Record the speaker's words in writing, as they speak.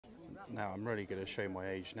Now, I'm really going to show my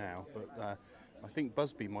age now, but I think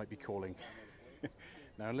Busby might be calling.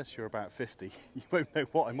 Now, unless you're about 50, you won't know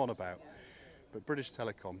what I'm on about. But British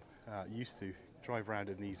Telecom used to drive around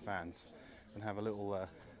in these vans and have a little,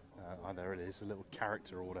 oh, there it is, a little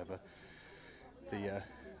character or whatever,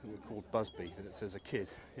 called Busby, that as a kid,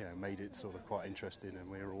 made it sort of quite interesting, and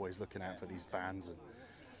we were always looking out for these vans and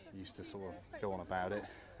used to sort of go on about it,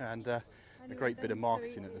 and a great bit of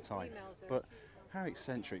marketing at the time. But how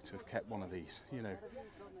eccentric to have kept one of these,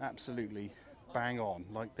 absolutely bang on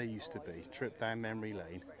like they used to be. Trip down memory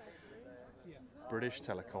lane, British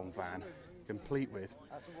Telecom van, complete with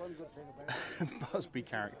Busby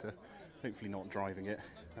character, hopefully not driving it,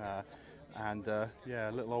 and yeah,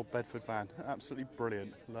 a little old Bedford van, absolutely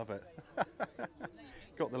brilliant, love it.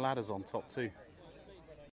 Got the ladders on top too.